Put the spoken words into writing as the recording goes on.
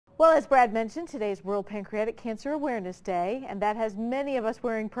Well, as Brad mentioned, today is World Pancreatic Cancer Awareness Day, and that has many of us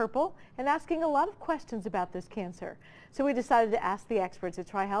wearing purple and asking a lot of questions about this cancer. So we decided to ask the experts at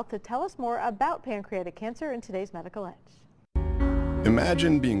TriHealth to tell us more about pancreatic cancer in today's Medical Edge.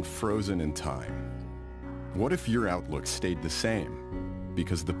 Imagine being frozen in time. What if your outlook stayed the same?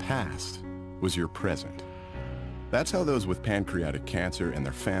 Because the past was your present. That's how those with pancreatic cancer and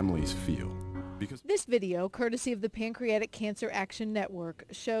their families feel. This video, courtesy of the Pancreatic Cancer Action Network,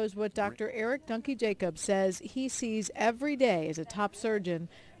 shows what Dr. Erik Dunki-Jacobs says he sees every day as a top surgeon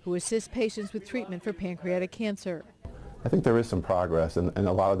who assists patients with treatment for pancreatic cancer. I think there is some progress, and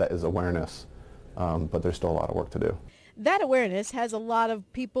a lot of that is awareness, but there's still a lot of work to do. That awareness has a lot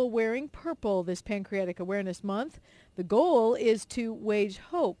of people wearing purple this Pancreatic Awareness Month. The goal is to wage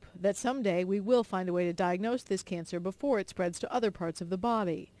hope that someday we will find a way to diagnose this cancer before it spreads to other parts of the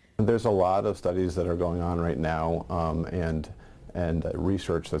body. There's a lot of studies that are going on right now and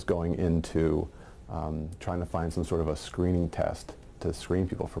research that's going into trying to find some sort of a screening test to screen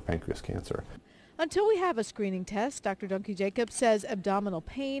people for pancreas cancer. Until we have a screening test, Dr. Dunki-Jacobs says abdominal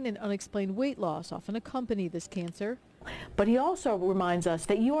pain and unexplained weight loss often accompany this cancer. But he also reminds us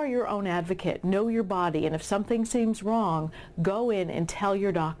that you are your own advocate. Know your body, and if something seems wrong, go in and tell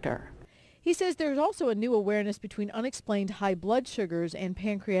your doctor. He says there's also a new awareness between unexplained high blood sugars and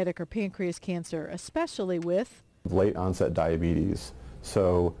pancreatic or pancreas cancer, especially with late onset diabetes.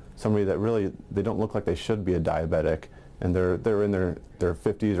 So somebody that really, they don't look like they should be a diabetic, and they're in their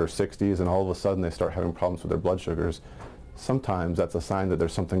 50s or 60s, and all of a sudden they start having problems with their blood sugars. Sometimes that's a sign that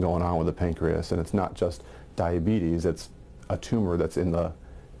there's something going on with the pancreas, and it's not just diabetes, it's a tumor that's in the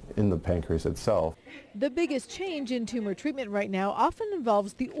pancreas itself. The biggest change in tumor treatment right now often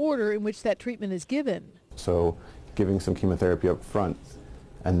involves the order in which that treatment is given. So giving some chemotherapy up front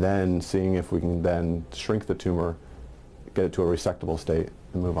and then seeing if we can then shrink the tumor, get it to a resectable state,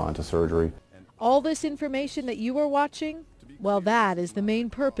 and move on to surgery. All this information that you are watching, well, that is the main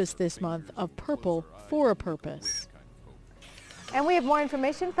purpose this month of Purple for a Purpose. And we have more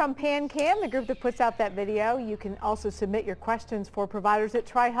information from PanCam, the group that puts out that video. You can also submit your questions for providers at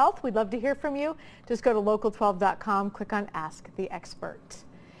TriHealth. We'd love to hear from you. Just go to local12.com, click on Ask the Expert.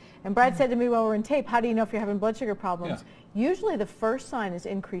 And Brad said to me while we're in tape, how do you know if you're having blood sugar problems? Yeah. Usually the first sign is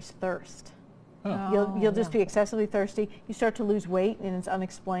increased thirst. Oh. You'll just be excessively thirsty. You start to lose weight and it's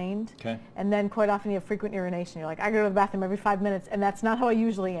unexplained. Okay. And then quite often you have frequent urination. You're like, I go to the bathroom every 5 minutes, and that's not how I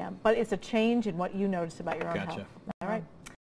usually am. But it's a change in what you notice about your own health.